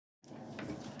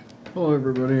Hello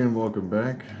everybody and welcome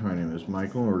back. My name is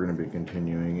Michael. We're going to be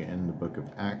continuing in the book of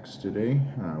Acts today.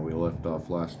 We left off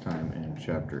last time in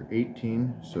chapter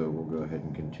 18, so we'll go ahead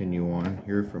and continue on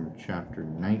here from chapter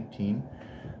 19.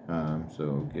 So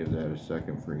I'll give that a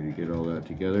second for you to get all that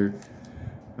together.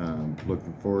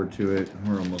 Looking forward to it.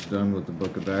 We're almost done with the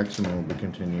book of Acts and we'll be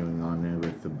continuing on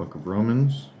with the book of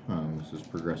Romans. This is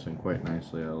progressing quite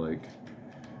nicely. I like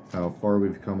how far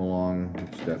we've come along.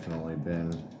 It's definitely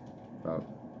been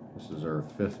this is our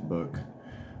fifth book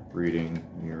reading.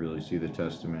 You really see the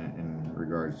testament in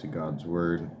regards to God's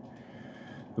word,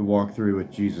 the walkthrough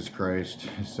with Jesus Christ,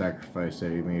 his sacrifice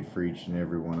that he made for each and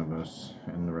every one of us,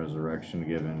 and the resurrection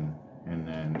given, and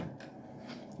then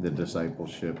the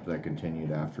discipleship that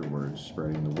continued afterwards,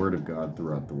 spreading the word of God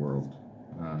throughout the world.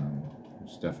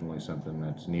 It's definitely something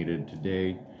that's needed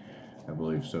today. I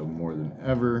believe so more than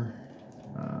ever,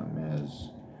 as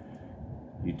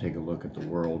you take a look at the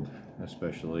world,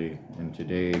 especially in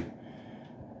today,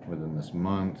 within this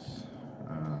month.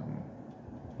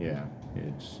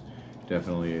 It's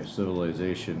definitely a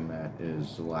civilization that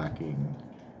is lacking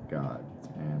God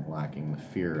and lacking the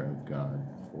fear of God.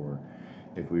 For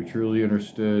if we truly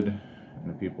understood, and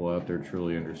the people out there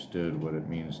truly understood what it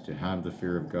means to have the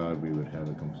fear of God, we would have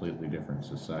a completely different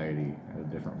society, a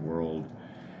different world,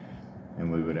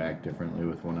 and we would act differently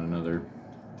with one another.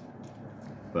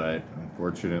 But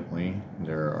unfortunately,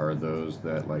 there are those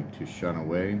that like to shun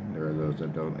away. There are those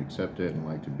that don't accept it and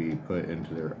like to be put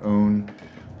into their own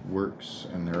works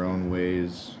and their own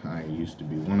ways. I used to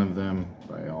be one of them,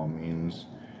 by all means.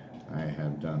 I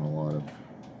have done a lot of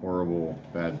horrible,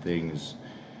 bad things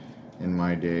in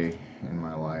my day, in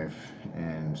my life,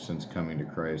 and since coming to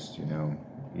Christ,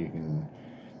 you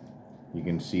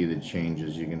can see the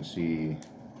changes. You can see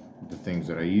the things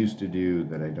that I used to do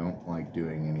that I don't like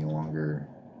doing any longer.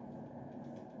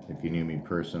 If you knew me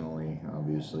personally,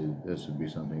 obviously this would be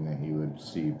something that you would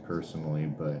see personally,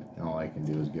 but all I can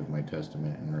do is give my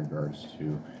testament in regards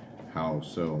to how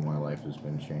so my life has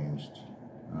been changed.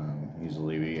 He's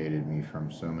alleviated me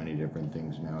from so many different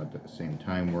things now. At the same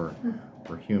time, we're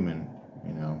human,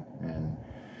 and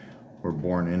we're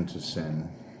born into sin,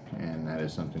 and that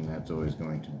is something that's always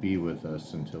going to be with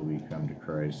us until we come to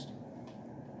Christ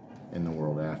in the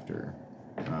world after,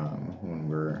 when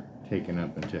we're taken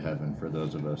up into heaven, for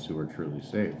those of us who are truly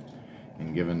saved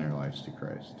and given their lives to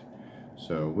Christ.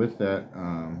 So with that,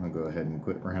 I'll go ahead and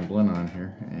quit rambling on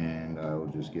here, and I will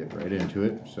just get right into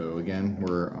it. So again,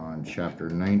 we're on chapter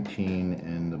 19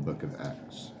 in the book of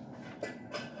Acts.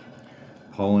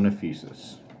 Paul in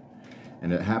Ephesus.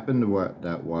 And it happened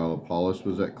that while Apollos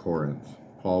was at Corinth,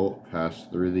 Paul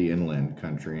passed through the inland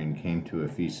country and came to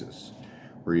Ephesus,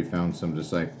 where he found some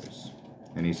disciples.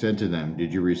 And he said to them,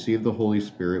 "Did you receive the Holy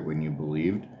Spirit when you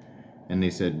believed?" And they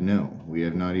said, "No, we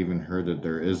have not even heard that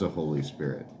there is a Holy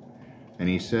Spirit." And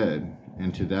he said,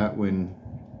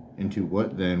 Into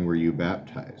what then were you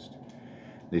baptized?"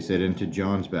 They said, "Into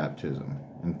John's baptism."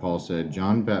 And Paul said,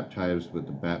 "John baptized with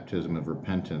the baptism of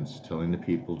repentance, telling the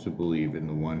people to believe in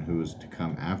the one who is to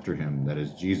come after him, that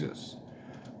is Jesus."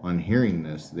 On hearing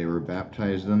this, they were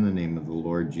baptized in the name of the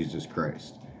Lord Jesus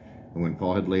Christ. And when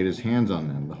Paul had laid his hands on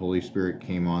them, the Holy Spirit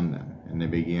came on them, and they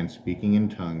began speaking in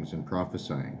tongues and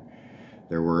prophesying.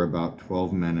 There were about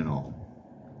 12 men in all.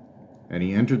 And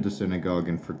he entered the synagogue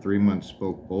and for 3 months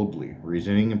spoke boldly,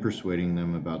 reasoning and persuading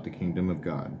them about the kingdom of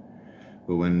God.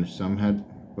 But when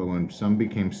some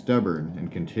became stubborn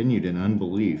and continued in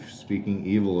unbelief, speaking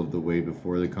evil of the way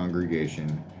before the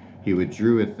congregation, he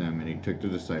withdrew with them, and he took the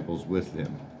disciples with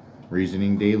him,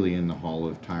 reasoning daily in the hall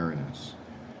of Tyrannus.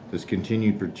 This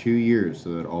continued for 2 years,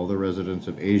 so that all the residents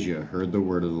of Asia heard the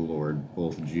word of the Lord,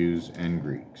 both Jews and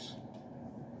Greeks.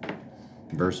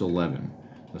 Verse 11,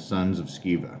 the sons of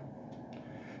Sceva.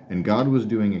 And God was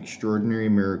doing extraordinary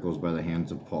miracles by the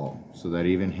hands of Paul, so that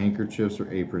even handkerchiefs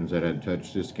or aprons that had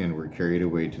touched his skin were carried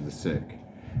away to the sick,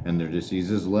 and their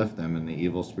diseases left them, and the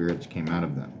evil spirits came out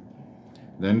of them.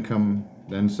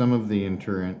 Then some of the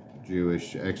itinerant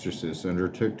Jewish exorcists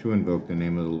undertook to invoke the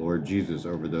name of the Lord Jesus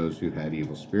over those who had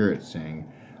evil spirits, saying,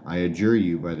 "I adjure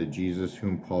you by the Jesus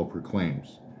whom Paul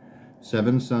proclaims."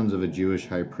 7 sons of a Jewish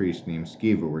high priest named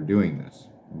Sceva were doing this.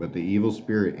 But the evil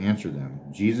spirit answered them,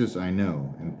 "Jesus I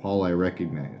know, and Paul I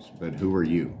recognize, but who are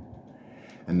you?"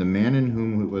 And the man in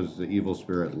whom was the evil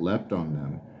spirit leapt on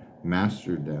them,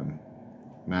 mastered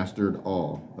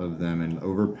all of them, and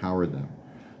overpowered them,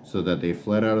 so that they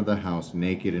fled out of the house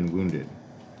naked and wounded.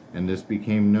 And this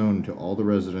became known to all the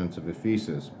residents of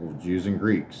Ephesus, both Jews and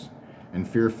Greeks, and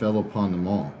fear fell upon them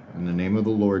all, and the name of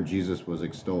the Lord Jesus was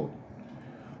extolled.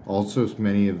 Also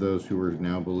many of those who were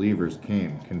now believers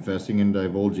came, confessing and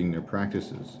divulging their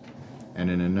practices. And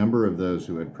in a number of those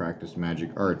who had practiced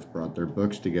magic arts brought their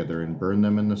books together and burned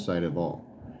them in the sight of all.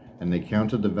 And they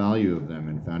counted the value of them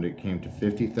and found it came to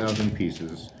 50,000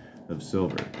 pieces of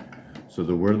silver. So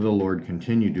the word of the Lord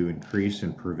continued to increase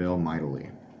and prevail mightily.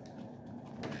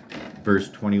 Verse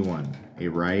 21, a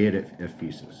riot at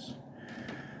Ephesus.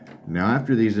 Now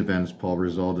after these events, Paul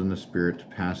resolved in the Spirit to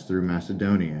pass through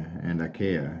Macedonia and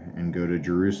Achaia and go to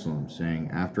Jerusalem, saying,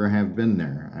 After I have been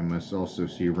there, I must also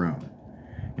see Rome.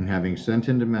 And having sent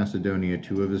into Macedonia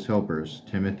 2 of his helpers,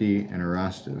 Timothy and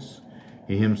Erastus,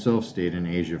 he himself stayed in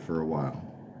Asia for a while.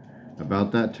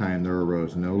 About that time there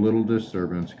arose no little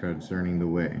disturbance concerning the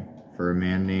way, for a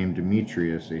man named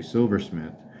Demetrius, a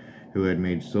silversmith, who had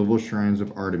made silver shrines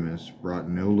of Artemis, brought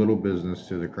no little business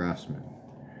to the craftsmen.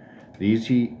 These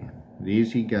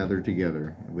he gathered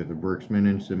together with the workmen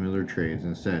in similar trades,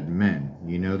 and said, Men,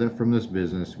 you know that from this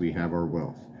business we have our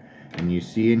wealth. And you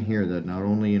see and hear that not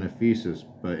only in Ephesus,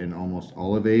 but in almost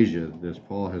all of Asia, this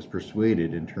Paul has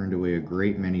persuaded and turned away a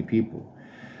great many people,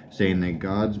 saying that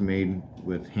gods made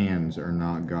with hands are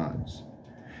not gods.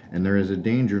 And there is a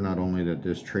danger not only that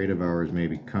this trade of ours may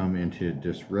become into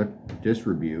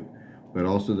disrepute, but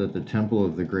also that the temple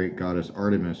of the great goddess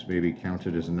Artemis may be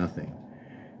counted as nothing,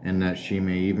 and that she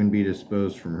may even be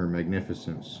disposed from her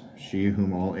magnificence, she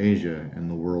whom all Asia and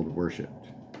the world worshipped.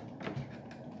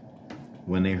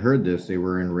 When they heard this, they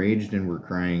were enraged and were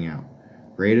crying out,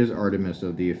 Great is Artemis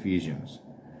of the Ephesians.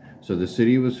 So the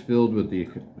city was filled with the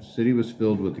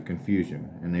confusion,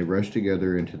 and they rushed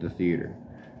together into the theater,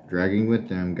 dragging with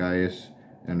them Gaius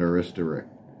and Aristarchus,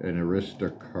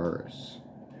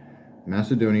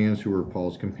 Macedonians who were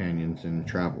Paul's companions in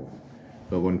travel.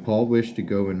 But when Paul wished to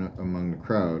go in among the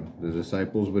crowd, the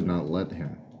disciples would not let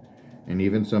him. And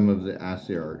even some of the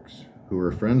Asiarchs, who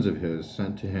were friends of his,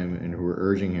 sent to him and who were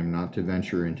urging him not to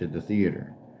venture into the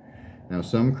theater. Now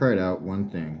some cried out one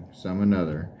thing, some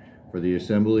another, for the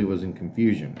assembly was in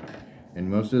confusion, and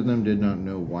most of them did not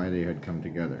know why they had come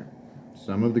together.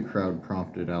 Some of the crowd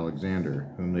prompted Alexander,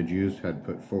 whom the Jews had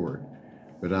put forward.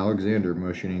 But Alexander,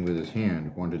 motioning with his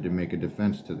hand, wanted to make a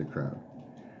defense to the crowd.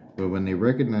 But when they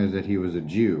recognized that he was a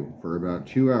Jew, for about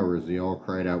 2 hours they all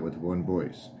cried out with one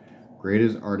voice, Great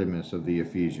is Artemis of the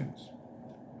Ephesians.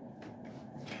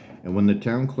 And when the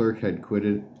town clerk had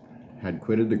quitted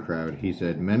the crowd, he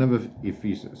said, Men of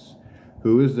Ephesus,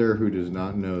 who is there who does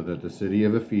not know that the city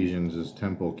of Ephesians is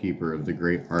temple keeper of the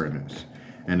great Artemis,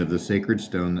 and of the sacred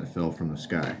stone that fell from the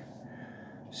sky?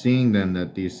 Seeing then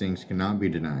that these things cannot be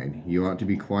denied, you ought to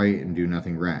be quiet and do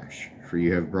nothing rash, for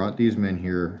you have brought these men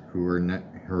here who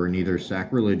are neither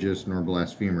sacrilegious nor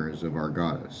blasphemers of our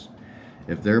goddess.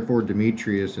 If therefore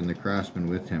Demetrius and the craftsmen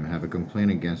with him have a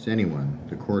complaint against anyone,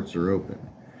 the courts are open,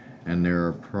 and there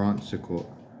are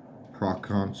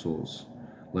proconsuls.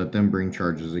 Let them bring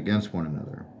charges against one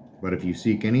another. But if you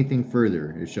seek anything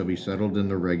further, it shall be settled in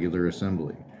the regular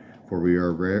assembly, for we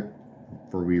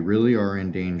really are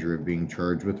in danger of being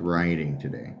charged with rioting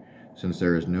today, since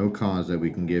there is no cause that we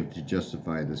can give to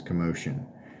justify this commotion.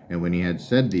 And when he had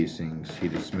said these things, he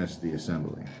dismissed the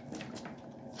assembly.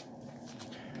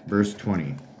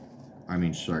 Chapter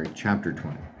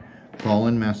 20. Paul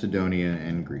in Macedonia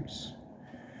and Greece.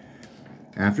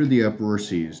 After the uproar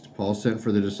ceased, Paul sent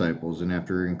for the disciples, and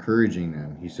after encouraging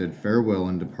them, he said farewell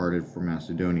and departed for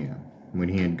Macedonia. When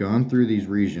he had gone through these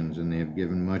regions, and they had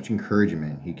given much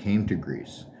encouragement, he came to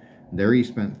Greece. There he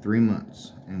spent 3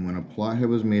 months, and when a plot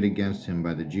was made against him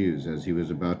by the Jews, as he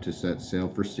was about to set sail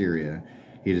for Syria,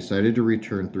 he decided to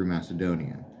return through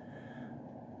Macedonia.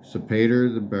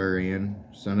 Sopater the Berean,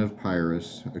 son of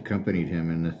Pyrrhus, accompanied him,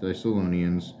 and the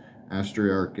Thessalonians,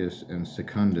 Aristarchus and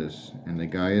Secundus, and the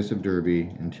Gaius of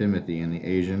Derbe, and Timothy, and the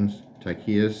Asians,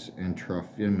 Tychicus and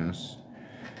Trophimus.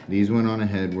 These went on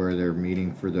ahead where their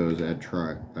meeting for those at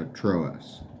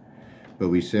Troas. But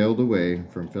we sailed away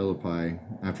from Philippi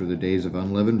after the days of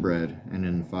unleavened bread, and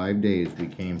in 5 days we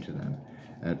came to them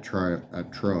at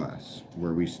Troas,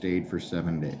 where we stayed for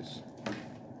 7 days.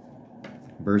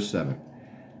 Verse 7.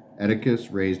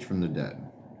 Eutychus raised from the dead.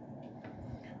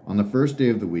 On the first day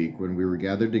of the week, when we were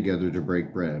gathered together to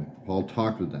break bread, Paul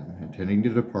talked with them, intending to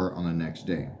depart on the next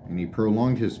day, and he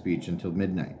prolonged his speech until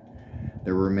midnight.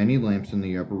 There were many lamps in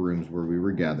the upper rooms where we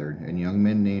were gathered, and young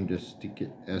men named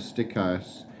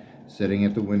Eutychus, sitting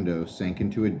at the window, sank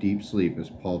into a deep sleep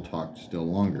as Paul talked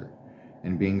still longer.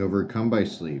 And being overcome by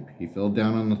sleep, he fell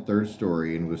down on the 3rd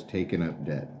story and was taken up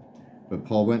dead. But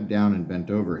Paul went down and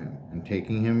bent over him, and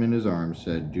taking him in his arms,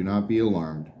 said, Do not be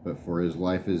alarmed, but for his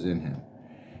life is in him.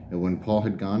 And when Paul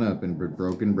had gone up and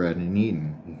broken bread and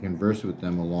eaten, he conversed with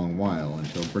them a long while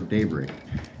until daybreak,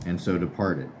 and so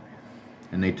departed.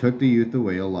 And they took the youth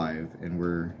away alive, and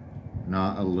were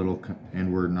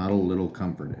were not a little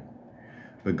comforted.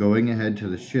 But going ahead to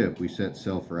the ship, we set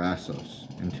sail for Assos,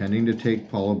 intending to take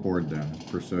Paul aboard them,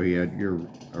 for so he had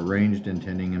arranged,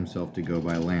 intending himself to go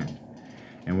by land.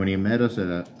 And when he met us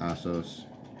at Assos,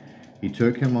 he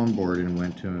took him on board and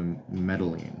went to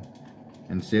Mytilene.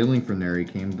 And sailing from there, he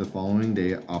came the following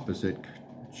day opposite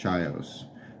Chios.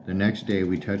 The next day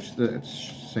we touched the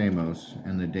Samos,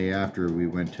 and the day after we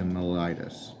went to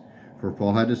Miletus. For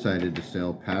Paul had decided to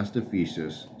sail past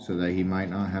Ephesus, so that he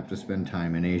might not have to spend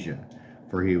time in Asia,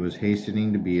 for he was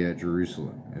hastening to be at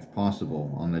Jerusalem, if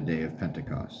possible, on the day of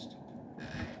Pentecost.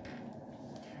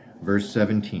 Verse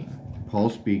 17. Paul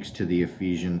speaks to the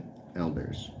Ephesian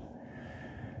elders.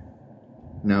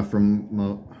 Now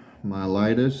from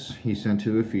Miletus he sent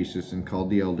to Ephesus and called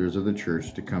the elders of the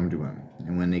church to come to him.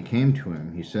 And when they came to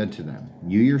him, he said to them,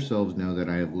 You yourselves know that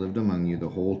I have lived among you the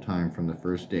whole time from the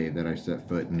first day that I set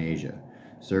foot in Asia,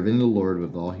 serving the Lord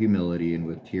with all humility and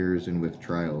with tears and with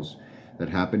trials that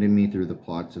happened to me through the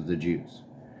plots of the Jews.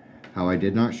 How I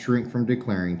did not shrink from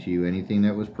declaring to you anything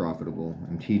that was profitable,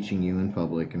 and teaching you in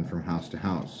public and from house to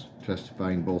house,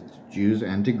 testifying both to Jews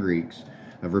and to Greeks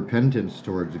of repentance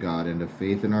towards God and of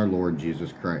faith in our Lord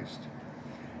Jesus Christ.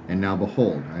 And now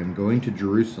behold, I am going to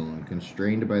Jerusalem,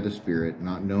 constrained by the Spirit,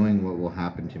 not knowing what will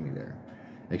happen to me there,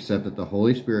 except that the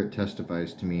Holy Spirit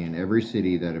testifies to me in every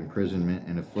city that imprisonment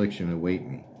and affliction await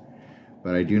me.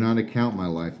 But I do not account my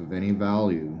life of any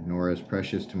value, nor as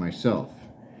precious to myself,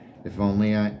 if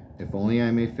only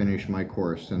I may finish my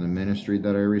course in the ministry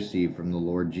that I received from the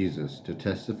Lord Jesus, to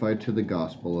testify to the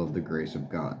gospel of the grace of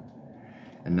God.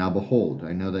 And now behold,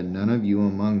 I know that none of you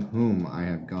among whom I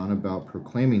have gone about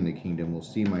proclaiming the kingdom will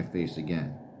see my face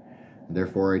again.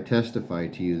 Therefore I testify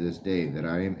to you this day that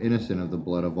I am innocent of the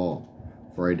blood of all,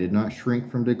 for I did not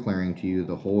shrink from declaring to you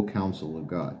the whole counsel of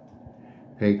God.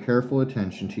 Pay careful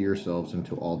attention to yourselves and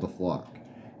to all the flock,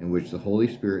 in which the Holy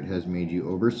Spirit has made you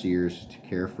overseers to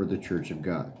care for the church of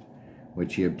God,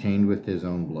 which he obtained with his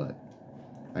own blood.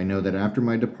 I know that after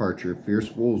my departure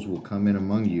fierce wolves will come in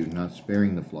among you, not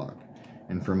sparing the flock.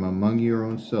 And from among your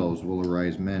own selves will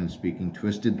arise men speaking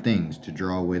twisted things to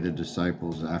draw away the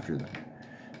disciples after them.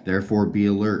 Therefore be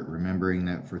alert, remembering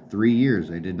that for 3 years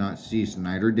I did not cease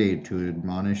night or day to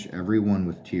admonish every one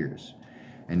with tears.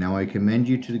 And now I commend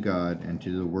you to God and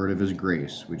to the word of his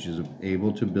grace, which is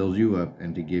able to build you up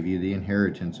and to give you the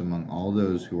inheritance among all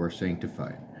those who are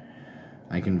sanctified.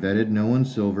 I coveted no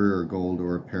one's silver or gold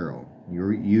or apparel.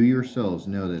 You yourselves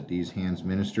know that these hands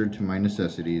ministered to my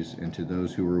necessities and to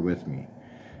those who were with me.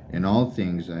 In all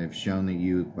things I have shown that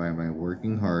you by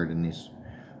working hard in this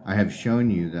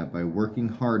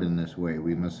way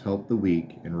we must help the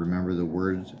weak and remember the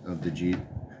words of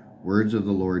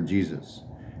the Lord Jesus,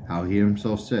 how he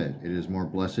himself said, It is more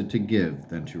blessed to give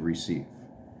than to receive.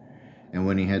 And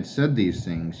when he had said these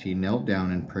things, he knelt down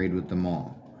and prayed with them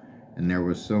all. And there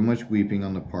was so much weeping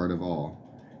on the part of all.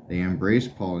 They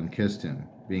embraced Paul and kissed him,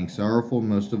 being sorrowful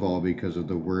most of all because of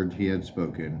the word he had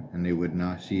spoken, and they would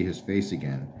not see his face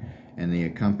again, and they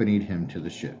accompanied him to the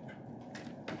ship.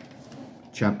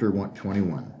 Chapter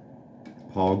 21.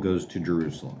 Paul goes to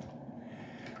Jerusalem.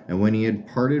 And when he had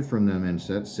parted from them and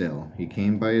set sail, he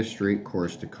came by a straight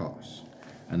course to Kos,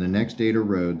 and the next day to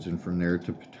Rhodes, and from there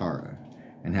to Patara.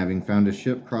 And having found a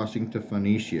ship crossing to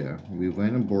Phoenicia, we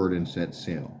went aboard and set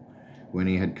sail. When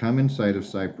he had come in sight of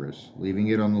Cyprus, leaving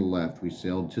it on the left, we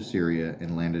sailed to Syria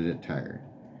and landed at Tyre.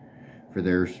 For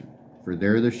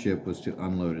there the ship was to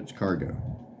unload its cargo.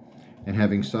 And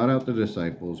having sought out the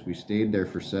disciples, we stayed there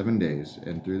for 7 days,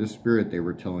 and through the Spirit they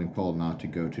were telling Paul not to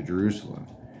go to Jerusalem.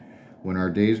 When our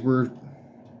days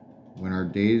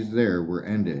there were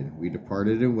ended, we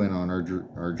departed and went on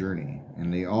our journey,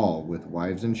 and they all, with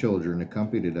wives and children,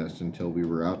 accompanied us until we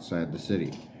were outside the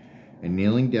city. And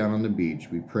kneeling down on the beach,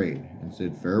 we prayed, and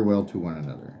said farewell to one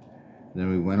another.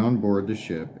 Then we went on board the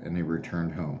ship, and they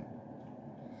returned home.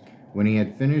 When he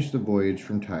had finished the voyage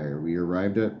from Tyre, we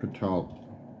arrived at Ptolemais,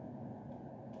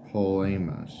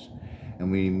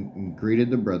 and we greeted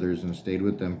the brothers and stayed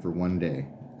with them for 1 day.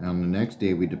 And on the next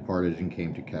day we departed and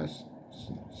came to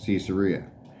Caesarea.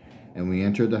 And we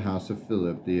entered the house of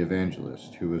Philip the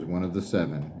evangelist, who was one of the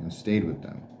 7, and stayed with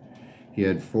them. He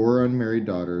had 4 unmarried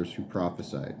daughters who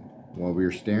prophesied. While we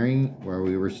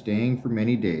were staying for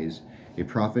many days, a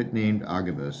prophet named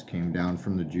Agabus came down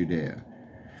from the Judea.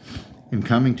 And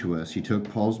coming to us, he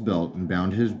took Paul's belt and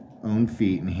bound his own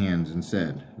feet and hands and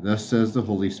said, Thus says the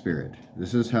Holy Spirit,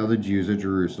 This is how the Jews at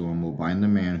Jerusalem will bind the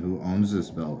man who owns this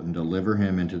belt and deliver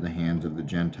him into the hands of the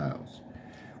Gentiles.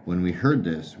 When we heard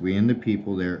this, we and the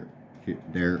people there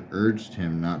urged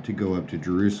him not to go up to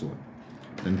Jerusalem.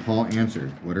 Then Paul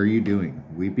answered, "What are you doing,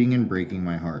 weeping and breaking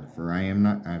my heart? For I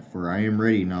am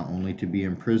ready not only to be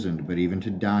imprisoned, but even to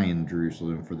die in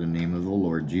Jerusalem for the name of the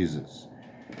Lord Jesus."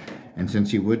 And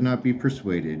since he would not be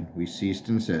persuaded, we ceased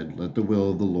and said, "Let the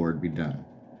will of the Lord be done."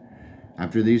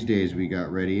 After these days we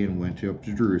got ready and went up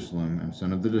to Jerusalem, and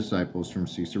some of the disciples from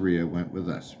Caesarea went with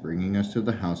us, bringing us to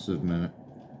the house of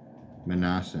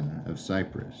Manasseh of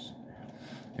Cyprus,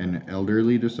 an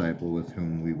elderly disciple with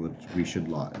whom we should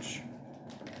lodge.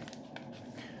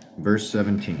 Verse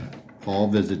 17. Paul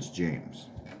visits James.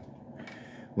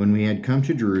 When we had come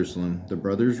to Jerusalem, the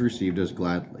brothers received us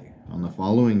gladly. On the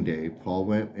following day, Paul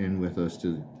went with us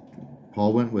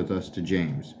to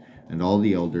James, and all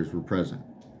the elders were present.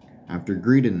 After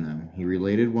greeting them, he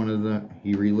related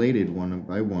one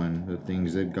by one the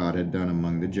things that God had done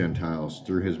among the Gentiles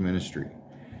through his ministry.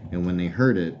 And when they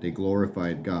heard it, they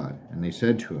glorified God. And they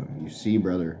said to him, "You see,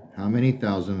 brother, how many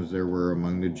thousands there were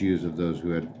among the Jews of those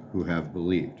who have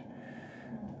believed.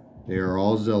 They are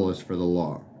all zealous for the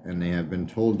law, and they have been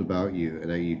told about you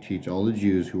that you teach all the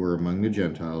Jews who are among the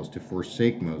Gentiles to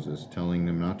forsake Moses, telling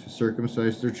them not to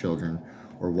circumcise their children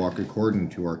or walk according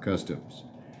to our customs.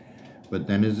 What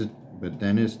then is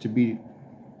to be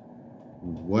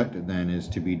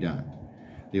done?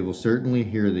 They will certainly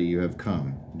hear that you have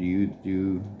come.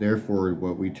 Do therefore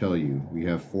what we tell you. We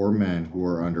have 4 men who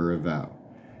are under a vow.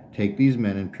 Take these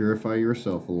men and purify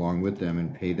yourself along with them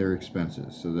and pay their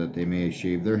expenses, so that they may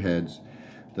shave their heads.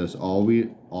 Thus all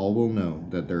will know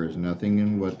that there is nothing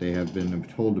in what they have been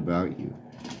told about you,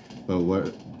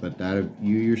 but that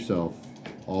you yourself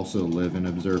also live in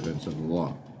observance of the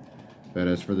law. But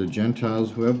as for the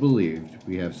Gentiles who have believed,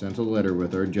 we have sent a letter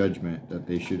with our judgment that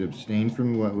they should abstain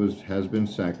from what has been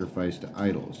sacrificed to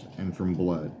idols, and from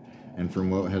blood, and from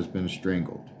what has been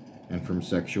strangled, and from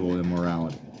sexual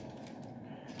immorality."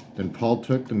 Then Paul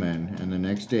took the men, and the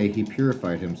next day he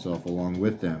purified himself along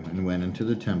with them, and went into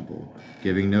the temple,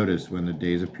 giving notice when the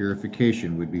days of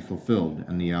purification would be fulfilled,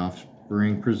 and the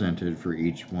offering presented for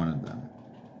each one of them.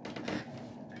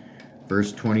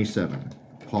 Verse 27.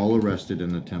 Paul arrested in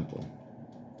the temple.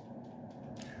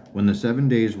 When the 7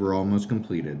 days were almost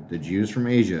completed, the Jews from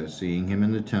Asia, seeing him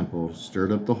in the temple,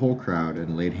 stirred up the whole crowd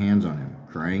and laid hands on him,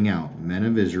 crying out, "Men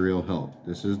of Israel, help!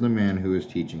 This is the man who is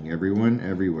teaching everyone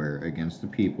everywhere against the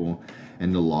people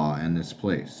and the law and this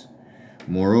place.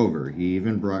 Moreover, he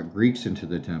even brought Greeks into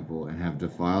the temple and have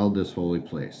defiled this holy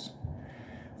place."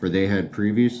 For they had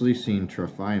previously seen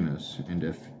Trophimus and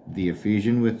the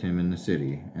Ephesian with him in the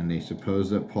city, and they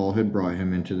supposed that Paul had brought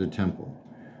him into the temple.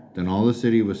 Then all the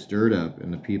city was stirred up,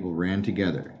 and the people ran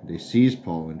together. They seized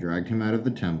Paul and dragged him out of the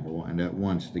temple, and at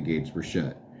once the gates were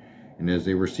shut. And as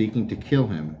they were seeking to kill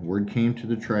him, word came to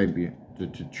the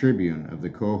tribune of the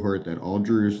cohort that all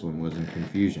Jerusalem was in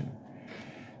confusion.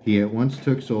 He at once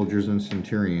took soldiers and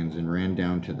centurions and ran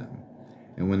down to them.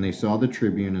 And when they saw the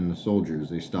tribune and the soldiers,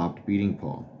 they stopped beating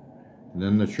Paul.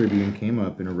 Then the tribune came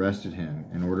up and arrested him,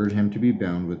 and ordered him to be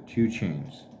bound with 2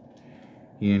 chains.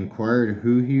 He inquired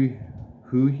who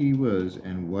he was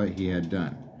and what he had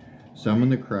done. Some in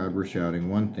the crowd were shouting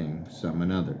one thing, some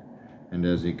another. And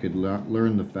as he could not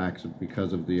learn the facts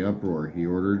because of the uproar, he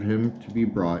ordered him to be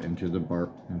brought into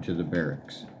the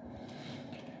barracks.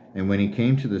 And when he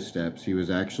came to the steps, he was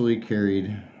actually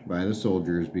carried by the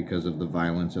soldiers because of the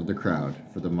violence of the crowd,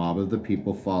 for the mob of the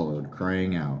people followed,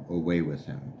 crying out, "Away with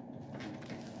him."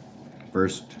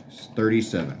 Verse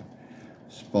 37.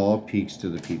 Paul speaks to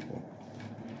the people.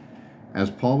 As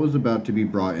Paul was about to be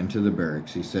brought into the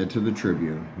barracks, he said to the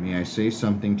tribune, "May I say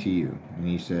something to you?" And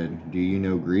he said, "Do you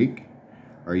know Greek?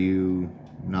 Are you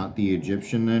not the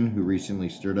Egyptian then, who recently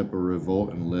stirred up a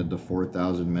revolt and led the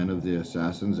 4,000 men of the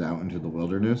assassins out into the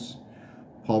wilderness?"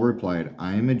 Paul replied,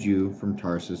 "I am a Jew from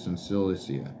Tarsus in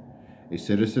Cilicia, a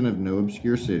citizen of no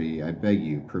obscure city. I beg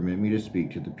you, permit me to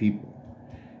speak to the people."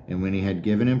 And when he had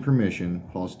given him permission,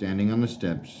 Paul, standing on the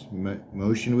steps,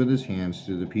 motioned with his hands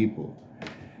to the people.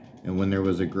 And when there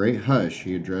was a great hush,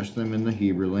 he addressed them in the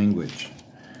Hebrew language,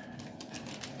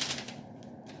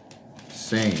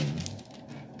 saying,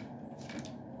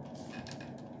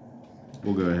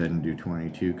 we'll go ahead and do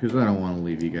 22, because I don't want to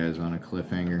leave you guys on a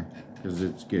cliffhanger, because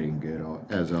it's getting good,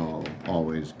 as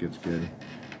always gets good.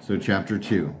 So chapter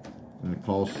 2, and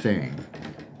Paul's saying,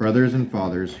 "Brothers and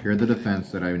fathers, hear the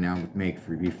defense that I now make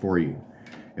before you."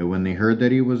 And when they heard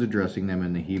that he was addressing them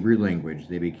in the Hebrew language,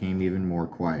 they became even more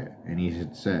quiet. And he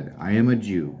had said, "I am a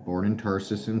Jew, born in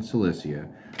Tarsus in Cilicia,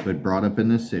 but brought up in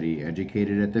the city,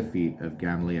 educated at the feet of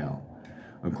Gamaliel,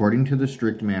 according to the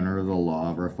strict manner of the law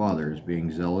of our fathers,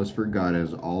 being zealous for God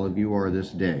as all of you are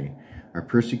this day, I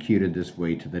persecuted this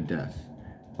way to the death.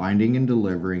 binding and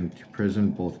delivering to prison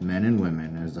both men and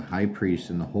women, as the high priest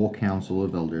and the whole council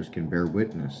of elders can bear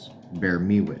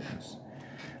me witness.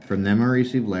 From them I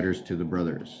received letters to the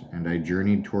brothers, and I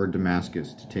journeyed toward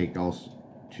Damascus to take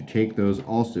those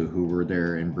also who were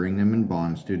there and bring them in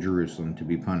bonds to Jerusalem to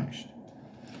be punished.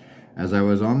 As I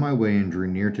was on my way and drew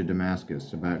near to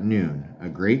Damascus, about noon, a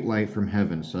great light from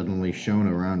heaven suddenly shone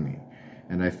around me,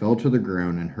 and I fell to the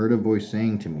ground and heard a voice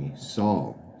saying to me,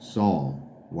 Saul, Saul,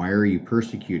 why are you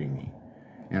persecuting me?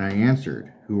 And I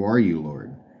answered, Who are you,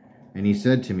 Lord? And he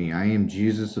said to me, I am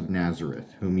Jesus of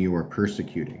Nazareth, whom you are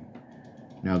persecuting.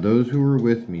 Now those who were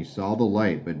with me saw the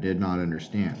light, but did not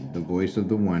understand the voice of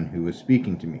the one who was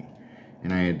speaking to me.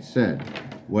 And I had said,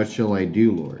 What shall I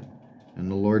do, Lord? And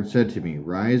the Lord said to me,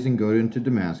 Rise and go into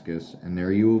Damascus, and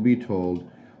there you will be told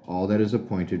all that is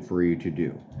appointed for you to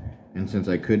do. And since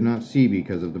I could not see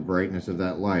because of the brightness of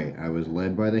that light, I was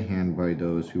led by the hand by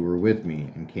those who were with me,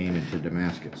 and came into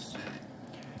Damascus.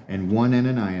 And one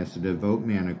Ananias, a devout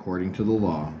man according to the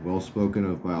law, well spoken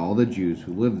of by all the Jews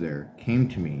who lived there, came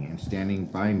to me, and standing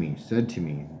by me, said to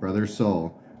me, Brother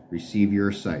Saul, receive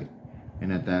your sight.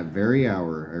 And at that very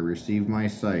hour I received my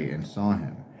sight and saw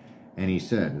him. And he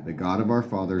said, The God of our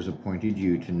fathers appointed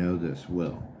you to know this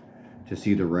will, to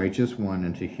see the righteous one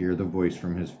and to hear the voice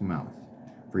from his mouth.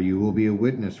 For you will be a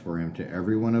witness for him to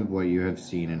everyone of what you have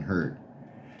seen and heard.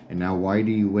 And now why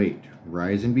do you wait?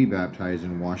 Rise and be baptized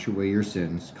and wash away your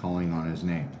sins, calling on his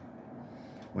name.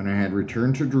 When I had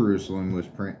returned to Jerusalem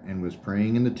and was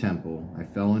praying in the temple, I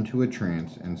fell into a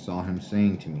trance and saw him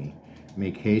saying to me,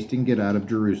 Make haste and get out of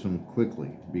Jerusalem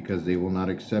quickly, because they will not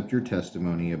accept your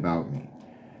testimony about me.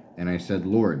 And I said,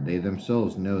 Lord, they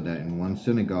themselves know that in one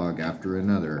synagogue after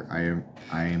another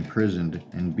I imprisoned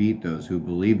and beat those who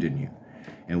believed in you.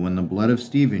 And when the blood of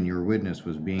Stephen, your witness,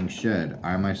 was being shed,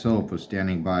 I myself was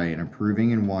standing by and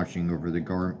approving and watching over the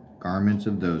garments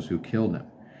of those who killed him.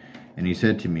 And he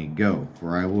said to me, Go,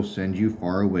 for I will send you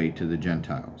far away to the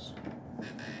Gentiles.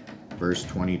 Verse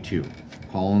 22,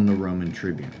 Paul and the Roman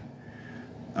tribune.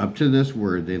 Up to this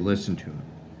word they listened to him.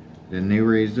 Then they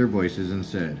raised their voices and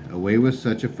said, Away with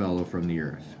such a fellow from the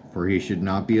earth, for he should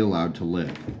not be allowed to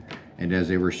live. And as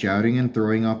they were shouting and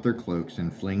throwing off their cloaks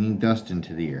and flinging dust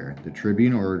into the air, the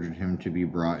tribune ordered him to be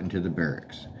brought into the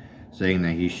barracks, saying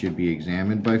that he should be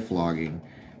examined by flogging,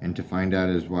 and to find out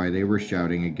as why they were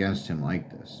shouting against him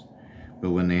like this. But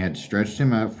when they had stretched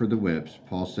him out for the whips,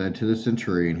 Paul said to the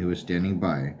centurion who was standing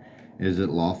by, Is it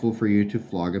lawful for you to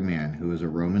flog a man who is a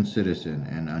Roman citizen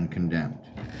and uncondemned?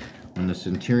 When the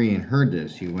centurion heard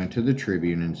this, he went to the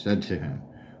tribune and said to him,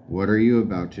 What are you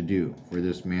about to do? For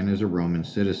this man is a Roman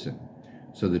citizen.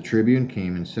 So the tribune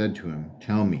came and said to him,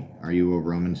 Tell me, are you a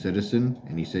Roman citizen?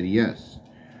 And he said, Yes.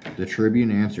 The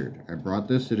tribune answered, I bought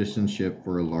this citizenship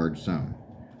for a large sum.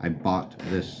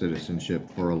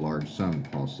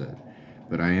 Paul said,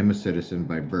 but I am a citizen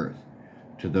by birth.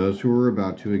 To those who were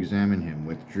about to examine him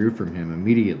withdrew from him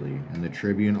immediately, and the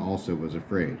tribune also was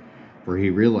afraid, for he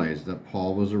realized that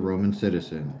Paul was a Roman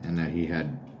citizen and that he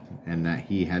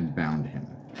had bound him.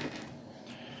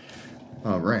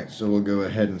 All right, so we'll go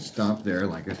ahead and stop there.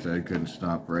 Like I said, I couldn't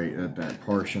stop right at that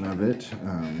portion of it.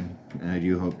 And I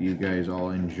do hope you guys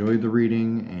all enjoyed the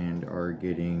reading and are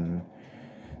getting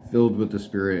filled with the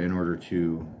Spirit in order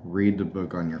to read the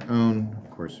book on your own. Of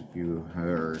course, if you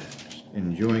are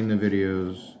enjoying the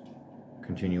videos,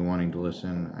 continue wanting to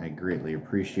listen, I greatly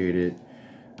appreciate it.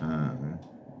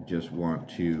 Just want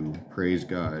to praise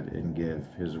God and give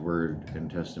His word and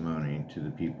testimony to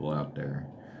the people out there.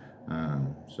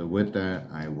 So with that,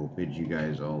 I will bid you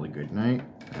guys all a good night.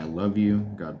 I love you,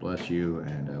 God bless you,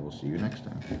 and I will see you next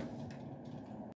time.